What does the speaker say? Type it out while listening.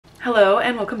Hello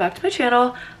and welcome back to my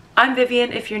channel. I'm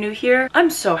Vivian. If you're new here,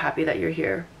 I'm so happy that you're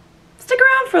here. Stick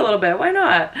around for a little bit, why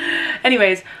not?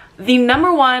 Anyways, the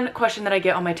number one question that I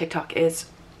get on my TikTok is,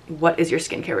 what is your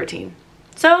skincare routine?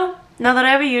 So now that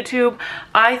I have a YouTube,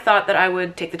 I thought that I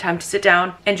would take the time to sit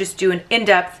down and just do an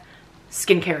in-depth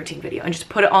skincare routine video and just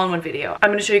put it all in one video.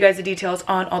 I'm going to show you guys the details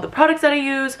on all the products that I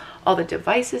use, all the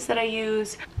devices that I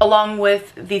use, along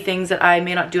with the things that I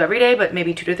may not do every day, but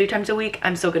maybe 2 to 3 times a week.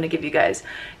 I'm still going to give you guys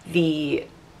the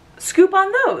scoop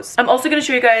on those. I'm also going to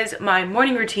show you guys my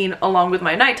morning routine along with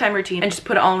my nighttime routine and just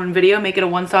put it all in one video, make it a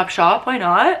one-stop shop. Why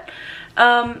not?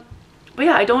 But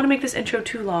yeah, I don't want to make this intro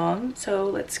too long, so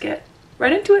let's get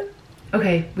right into it.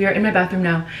 Okay, we are in my bathroom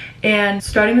now, and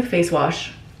starting with face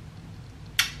wash,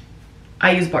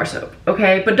 I use bar soap,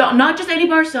 okay? But not just any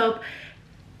bar soap,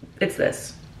 it's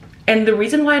this. And the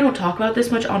reason why I don't talk about this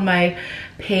much on my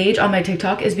page, on my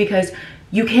TikTok, is because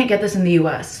you can't get this in the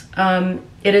US.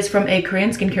 It is from a Korean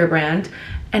skincare brand,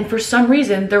 and for some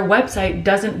reason, their website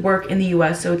doesn't work in the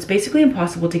US, so it's basically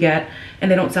impossible to get, and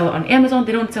they don't sell it on Amazon,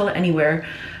 they don't sell it anywhere.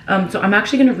 So I'm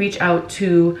actually gonna reach out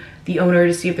to the owner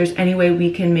to see if there's any way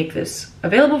we can make this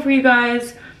available for you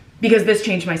guys, because this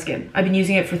changed my skin. I've been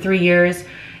using it for 3 years,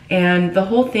 and the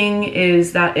whole thing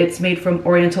is that it's made from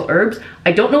oriental herbs.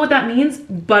 I don't know what that means,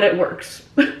 but it works,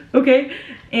 okay?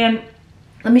 And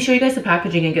let me show you guys the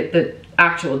packaging and get the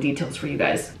actual details for you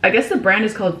guys. I guess the brand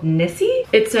is called Nissi.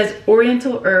 It says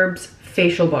Oriental Herbs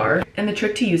Facial Bar. And the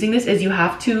trick to using this is you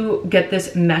have to get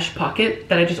this mesh pocket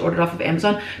that I just ordered off of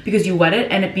Amazon, because you wet it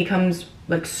and it becomes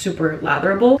like super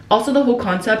latherable. Also, the whole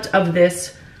concept of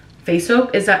this face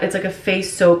soap is that it's like a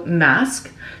face soap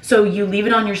mask. So you leave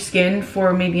it on your skin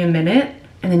for maybe a minute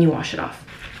and then you wash it off.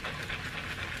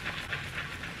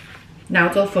 Now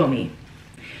it's all foamy.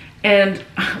 And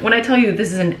when I tell you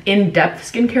this is an in-depth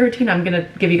skincare routine, I'm gonna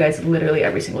give you guys literally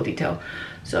every single detail.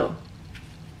 So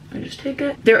I just take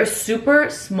it. They're a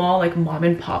super small, like, mom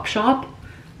and pop shop.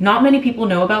 Not many people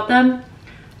know about them.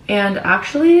 And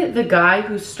actually, the guy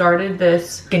who started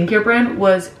this skincare brand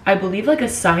was, I believe, like a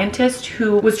scientist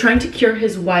who was trying to cure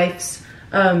his wife's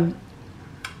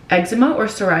eczema or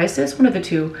psoriasis, one of the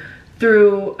two,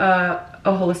 through a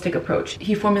holistic approach.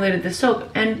 He formulated this soap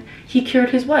and he cured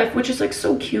his wife, which is like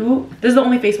so cute. This is the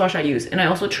only face wash I use, and I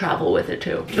also travel with it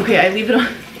too. Okay, I leave it on.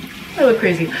 I look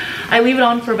crazy. I leave it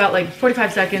on for about like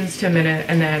 45 seconds to a minute,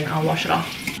 and then I'll wash it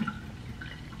off.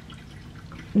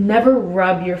 Never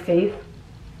rub your face.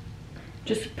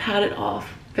 Just pat it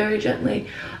off very gently.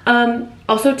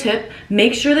 Also tip,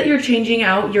 make sure that you're changing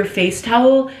out your face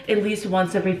towel at least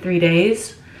once every 3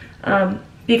 days,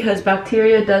 because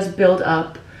bacteria does build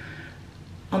up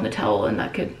on the towel and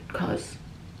that could cause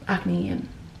acne and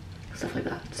stuff like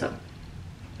that. So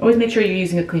always make sure you're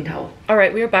using a clean towel. All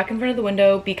right, we are back in front of the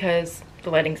window because the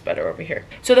lighting's better over here.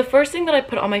 So the first thing that I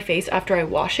put on my face after I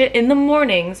wash it in the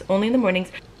mornings, only in the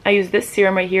mornings, I use this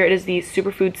serum right here. It is the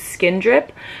Superfood Skin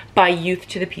Drip by Youth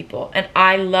to the People. And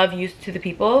I love Youth to the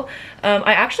People.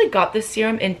 I actually got this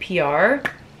serum in PR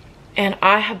and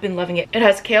I have been loving it. It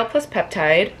has kale plus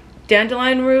peptide,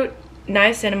 dandelion root,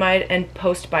 niacinamide, and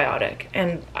postbiotic.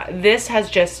 And this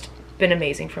has just been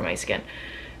amazing for my skin.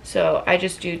 So I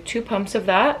just do 2 pumps of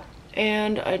that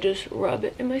and I just rub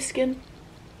it in my skin.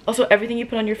 Also, everything you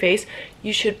put on your face,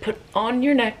 you should put on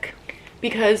your neck,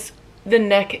 because the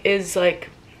neck is like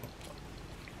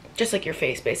just like your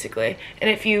face basically. And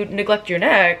if you neglect your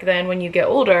neck, then when you get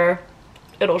older,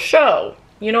 it'll show.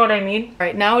 You know what I mean? All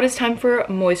right, now it is time for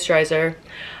moisturizer.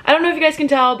 I don't know if you guys can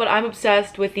tell, but I'm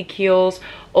obsessed with the Kiehl's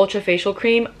Ultra Facial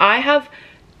Cream. I have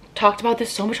talked about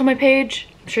this so much on my page.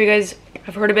 I'm sure you guys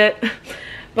have heard of it,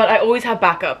 but I always have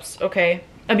backups, okay?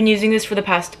 I've been using this for the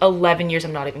past 11 years,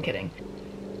 I'm not even kidding.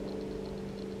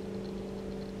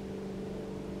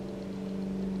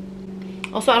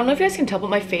 Also, I don't know if you guys can tell, but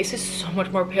my face is so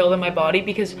much more pale than my body,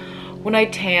 because when I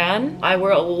tan, I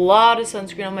wear a lot of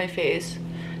sunscreen on my face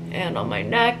and on my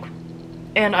neck,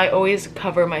 and I always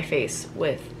cover my face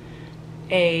with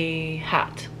a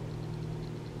hat.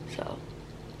 So,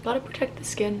 gotta protect the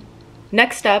skin.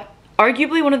 Next step,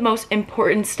 arguably one of the most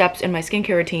important steps in my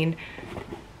skincare routine,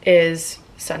 is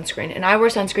sunscreen. And I wear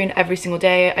sunscreen every single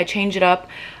day. I change it up,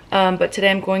 but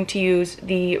today I'm going to use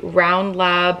the Round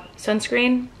Lab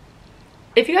sunscreen.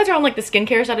 If you guys are on like the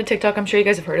skincare side of TikTok, I'm sure you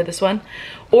guys have heard of this one.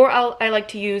 Or I like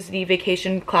to use the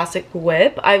Vacation Classic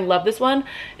Whip. I love this one.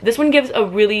 This one gives a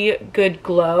really good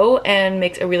glow and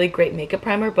makes a really great makeup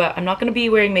primer, but I'm not going to be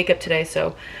wearing makeup today,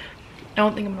 so I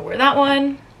don't think I'm going to wear that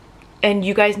one. And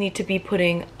you guys need to be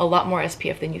putting a lot more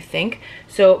SPF than you think.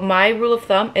 So my rule of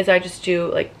thumb is I just do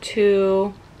like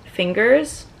 2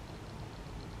 fingers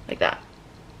like that.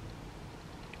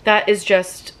 That is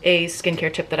just a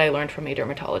skincare tip that I learned from a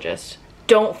dermatologist.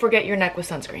 Don't forget your neck with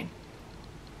sunscreen.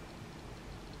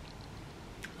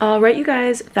 Alright, you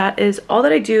guys, that is all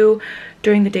that I do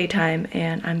during the daytime,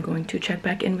 and I'm going to check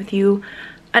back in with you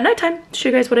at nighttime to show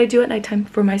you guys what I do at nighttime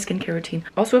for my skincare routine.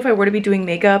 Also, if I were to be doing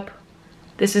makeup,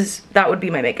 that would be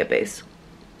my makeup base.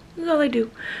 That's all I do.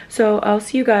 So I'll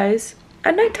see you guys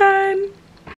at nighttime.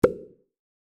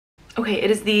 Okay,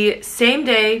 it is the same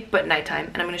day but nighttime,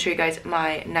 and I'm going to show you guys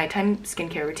my nighttime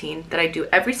skincare routine that I do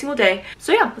every single day.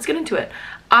 So yeah, let's get into it.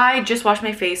 I just washed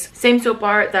my face, same soap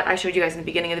bar that I showed you guys in the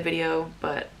beginning of the video,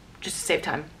 but just to save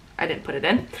time, I didn't put it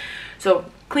in. So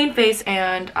clean face,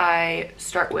 and I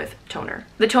start with toner.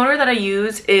 The toner that I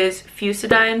use is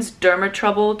Fusidine's Derma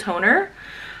Trouble toner.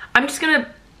 I'm just going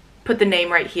to put the name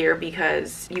right here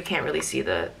because you can't really see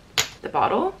the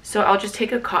bottle. So I'll just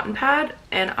take a cotton pad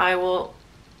and I will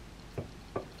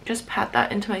just pat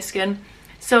that into my skin.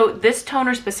 So this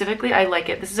toner specifically, I like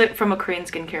it. This is from a Korean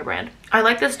skincare brand. I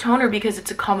like this toner because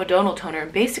it's a comedonal toner.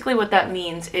 Basically what that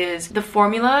means is the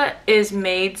formula is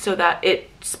made so that it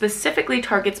specifically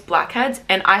targets blackheads,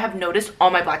 and I have noticed all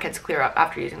my blackheads clear up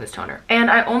after using this toner. And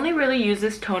I only really use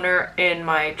this toner in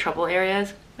my trouble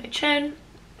areas, my chin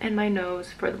and my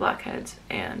nose for the blackheads,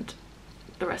 and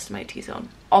the rest of my T-zone.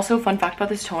 Also, fun fact about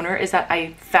this toner is that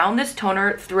I found this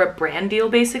toner through a brand deal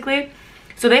basically.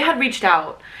 So they had reached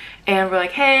out and were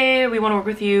like, hey, we want to work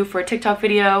with you for a TikTok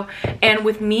video. And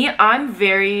with me, I'm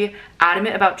very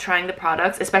adamant about trying the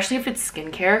products, especially if it's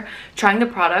skincare, trying the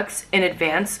products in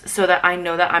advance so that I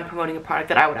know that I'm promoting a product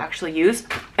that I would actually use.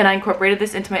 And I incorporated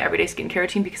this into my everyday skincare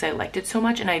routine because I liked it so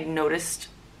much and I noticed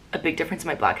a big difference in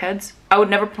my blackheads. I would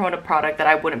never promote a product that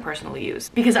I wouldn't personally use,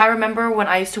 because I remember when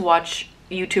I used to watch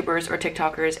YouTubers or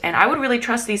TikTokers and I would really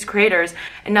trust these creators,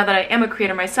 and now that I am a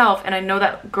creator myself and I know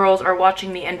that girls are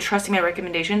watching me and trusting my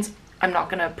recommendations, I'm not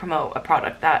gonna promote a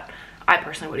product that I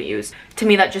personally would have used. To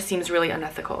me, that just seems really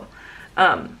unethical.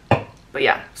 But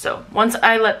yeah, so once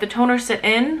I let the toner sit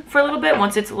in for a little bit,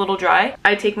 once it's a little dry,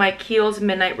 I take my Kiehl's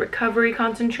Midnight Recovery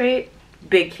Concentrate.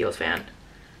 Big Kiehl's fan.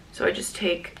 So I just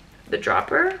take the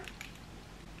dropper.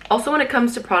 Also, when it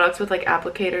comes to products with like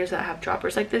applicators that have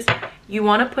droppers like this, you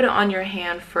want to put it on your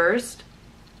hand first,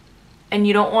 and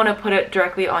you don't want to put it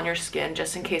directly on your skin,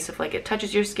 just in case if like it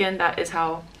touches your skin. That is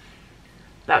how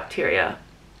bacteria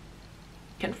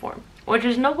can form, which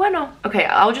is no bueno. Okay,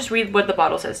 I'll just read what the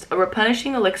bottle says. A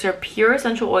replenishing elixir, pure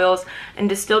essential oils and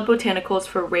distilled botanicals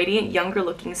for radiant, younger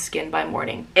looking skin by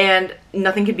morning. And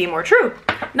nothing could be more true.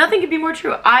 Nothing could be more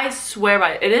true. I swear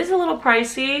by it. It is a little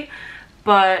pricey,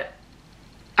 but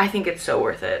I think it's so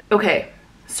worth it. Okay,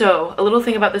 so a little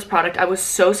thing about this product. I was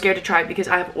so scared to try it because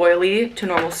I have oily to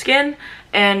normal skin,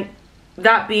 and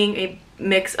that being a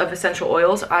mix of essential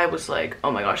oils, I was like,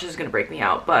 oh my gosh, this is gonna break me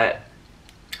out. But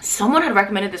someone had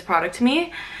recommended this product to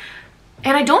me,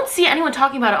 and I don't see anyone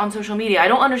talking about it on social media. I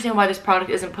don't understand why this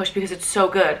product isn't pushed because it's so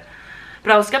good.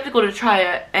 But I was skeptical to try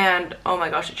it, and oh my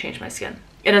gosh, it changed my skin.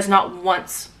 It has not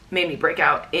once made me break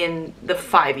out in the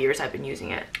 5 years I've been using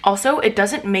it. Also, it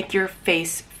doesn't make your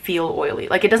face feel oily.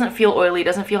 Like, it doesn't feel oily, it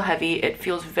doesn't feel heavy. It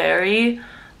feels very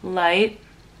light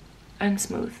and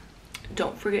smooth.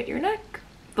 Don't forget your neck.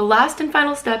 The last and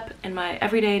final step in my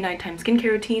everyday nighttime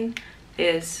skincare routine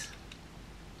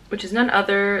which is none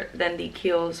other than the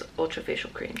Kiehl's Ultra Facial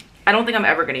Cream. I don't think I'm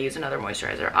ever gonna use another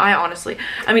moisturizer.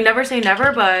 I mean, never say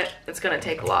never, but it's gonna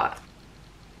take a lot.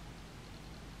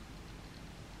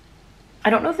 I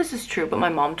don't know if this is true, but my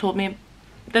mom told me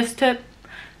this tip,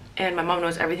 and my mom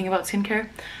knows everything about skincare.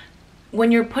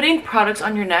 When you're putting products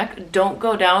on your neck, don't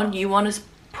go down. You want to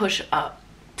push up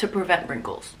to prevent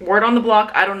wrinkles. Word on the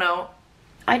block, I don't know.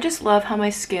 I just love how my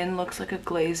skin looks like a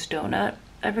glazed donut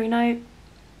every night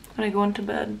when I go into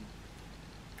bed.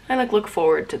 I like look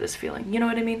forward to this feeling, you know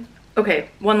what I mean? Okay,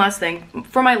 one last thing.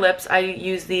 For my lips, I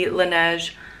use the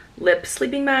Laneige lip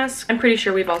sleeping mask. I'm pretty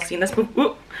sure we've all seen this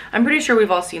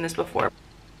before.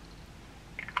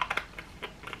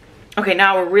 Okay,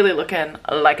 now we're really looking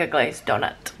like a glazed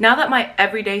donut. Now that my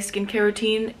everyday skincare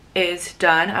routine is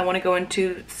done, I want to go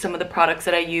into some of the products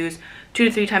that I use 2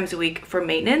 to 3 times a week for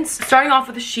maintenance. Starting off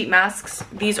with the sheet masks.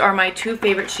 These are my 2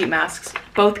 favorite sheet masks,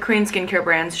 both Korean skincare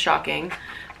brands, shocking.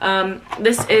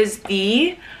 This is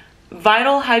the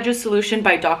Vital Hydro Solution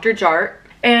by Dr. Jart.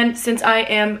 And since I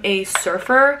am a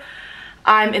surfer,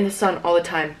 I'm in the sun all the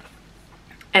time.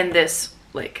 And this,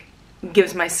 like,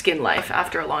 gives my skin life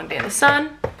after a long day in the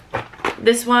sun.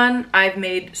 This one, I've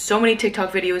made so many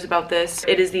TikTok videos about this.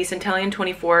 It is the Centellian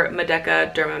 24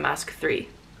 Medeka Derma Mask 3.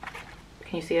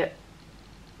 Can you see it?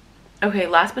 Okay,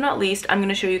 last but not least, I'm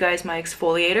gonna show you guys my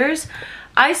exfoliators.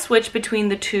 I switch between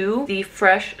the two, the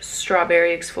fresh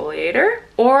strawberry exfoliator,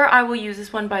 or I will use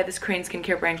this one by this Korean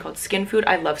skincare brand called Skin Food.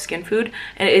 I love Skin Food,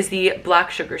 and it is the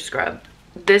black sugar scrub.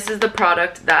 This is the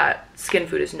product that Skin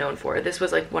Food is known for. This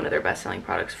was like one of their best-selling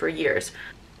products for years.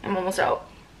 I'm almost out.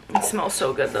 It smells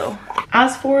so good though.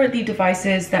 As for the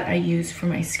devices that I use for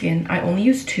my skin, I only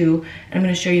use two, and I'm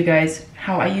going to show you guys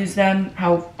how I use them,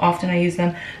 how often I use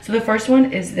them. So the first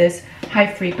one is this high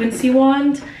frequency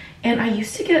wand, and I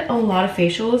used to get a lot of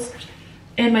facials,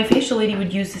 and my facial lady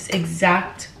would use this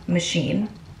exact machine.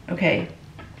 Okay,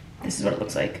 this is what it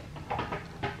looks like.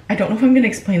 I don't know if I'm going to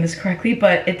explain this correctly,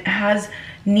 but it has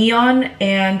neon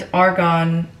and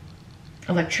argon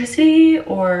electricity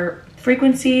or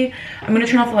frequency. I'm going to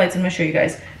turn off the lights and I'm going to show you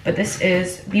guys. But this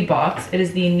is the box. It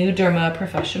is the New Derma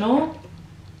Professional.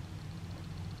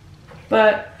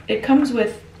 But it comes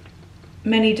with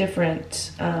many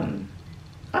different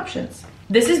options.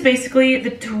 This is basically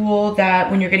the tool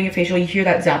that when you're getting a facial, you hear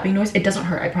that zapping noise. It doesn't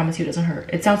hurt. I promise you it doesn't hurt.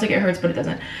 It sounds like it hurts, but it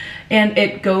doesn't. And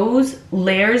it goes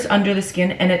layers under the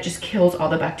skin and it just kills all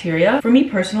the bacteria. For me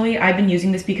personally, I've been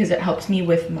using this because it helps me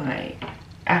with my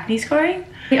acne scarring.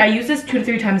 I use this 2 to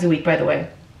 3 times a week, by the way.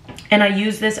 And I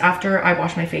use this after I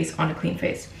wash my face on a clean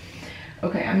face.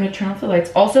 Okay, I'm gonna turn off the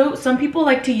lights. Also, some people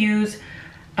like to use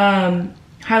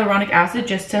hyaluronic acid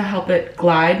just to help it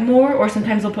glide more, or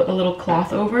sometimes they'll put a little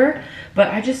cloth over, but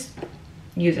I just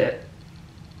use it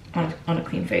on a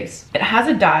clean face. It has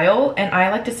a dial, and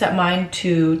I like to set mine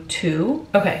to 2.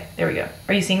 Okay, there we go.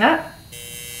 Are you seeing that?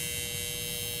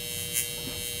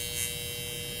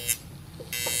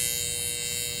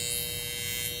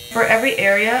 For every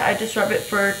area, I just rub it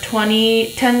for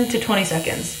 10 to 20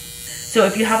 seconds. So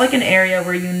if you have like an area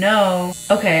where you know,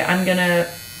 okay,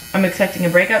 I'm expecting a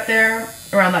breakout there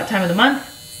around that time of the month,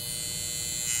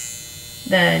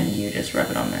 then you just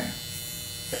rub it on there.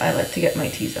 I like to get my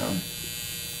T-zone.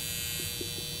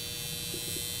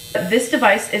 This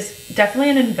device is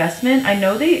definitely an investment. I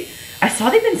saw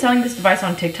they've been selling this device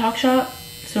on TikTok Shop,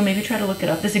 so maybe try to look it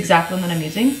up. This exact one that I'm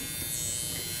using.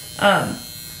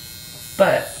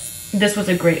 But this was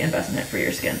a great investment for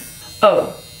your skin.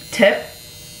 Oh, tip.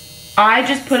 I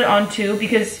just put it on 2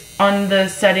 because on the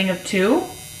setting of 2,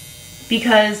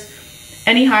 because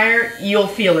any higher, you'll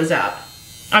feel a zap.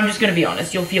 I'm just gonna be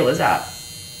honest, you'll feel a zap.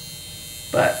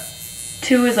 But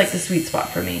 2 is like the sweet spot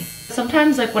for me.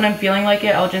 Sometimes like when I'm feeling like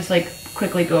it, I'll just like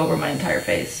quickly go over my entire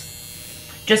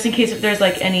face. Just in case if there's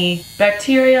like any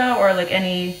bacteria or like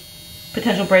any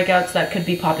potential breakouts that could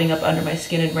be popping up under my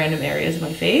skin in random areas of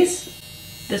my face.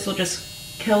 This will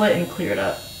just kill it and clear it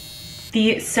up.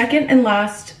 The second and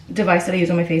last device that I use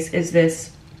on my face is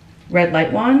this red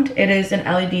light wand. It is an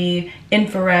LED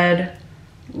infrared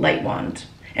light wand,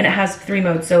 and it has 3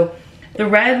 modes. So the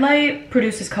red light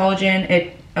produces collagen.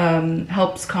 It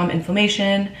helps calm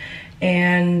inflammation,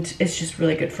 and it's just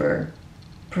really good for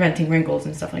preventing wrinkles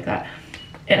and stuff like that.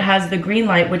 It has the green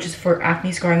light, which is for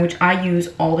acne scarring, which I use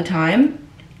all the time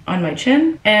on my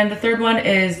chin. And the third one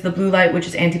is the blue light, which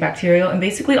is antibacterial. And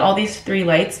basically all these 3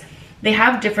 lights, they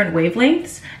have different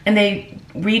wavelengths and they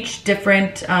reach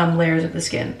different layers of the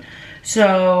skin.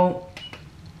 So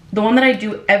the one that I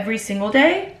do every single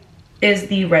day is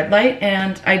the red light,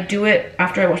 and I do it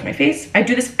after I wash my face. I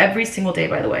do this every single day,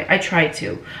 by the way. I try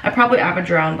to. I probably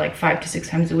average around like 5 to 6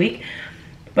 times a week,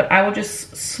 but I will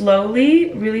just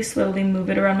slowly, really slowly move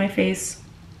it around my face.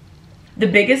 The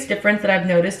biggest difference that I've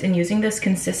noticed in using this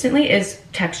consistently is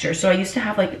texture. So I used to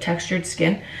have like textured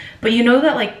skin, but you know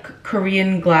that like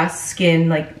Korean glass skin,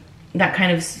 like that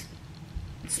kind of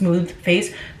smooth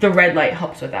face, the red light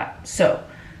helps with that. So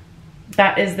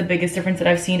that is the biggest difference that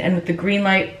I've seen. And with the green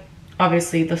light,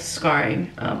 obviously the scarring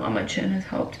on my chin has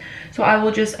helped. So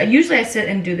usually I sit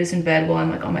and do this in bed while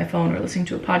I'm like on my phone or listening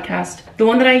to a podcast. The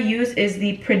one that I use is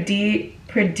the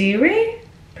Predire?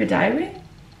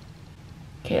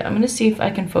 Okay, I'm gonna see if I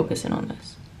can focus in on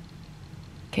this.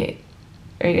 Okay,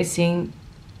 are you guys seeing?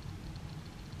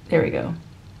 There we go.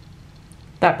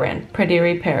 That brand,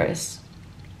 Predire Paris.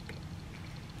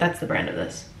 That's the brand of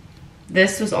this.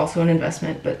 This was also an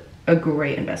investment, but a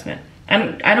great investment. I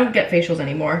don't get facials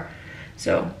anymore,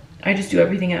 so I just do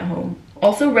everything at home.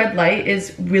 Also, red light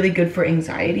is really good for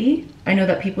anxiety. I know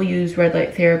that people use red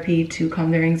light therapy to calm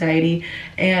their anxiety,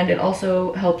 and it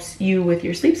also helps you with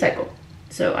your sleep cycle.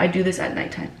 So I do this at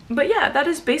nighttime. But yeah, that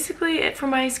is basically it for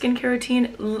my skincare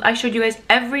routine. I showed you guys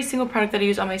every single product that I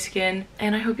use on my skin,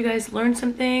 and I hope you guys learned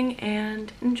something and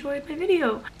enjoyed my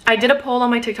video. I did a poll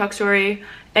on my TikTok story,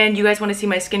 and you guys want to see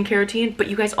my skincare routine, but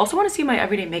you guys also want to see my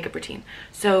everyday makeup routine.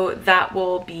 So that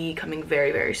will be coming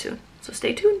very, very soon. So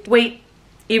stay tuned. Wait,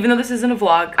 even though this isn't a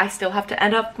vlog, I still have to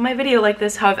end up my video like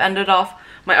this, how I've ended off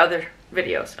my other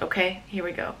videos, okay? Here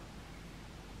we go.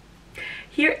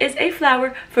 Here is a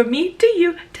flower for me to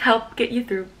you to help get you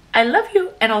through. I love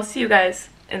you, and I'll see you guys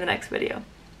in the next video.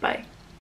 Bye.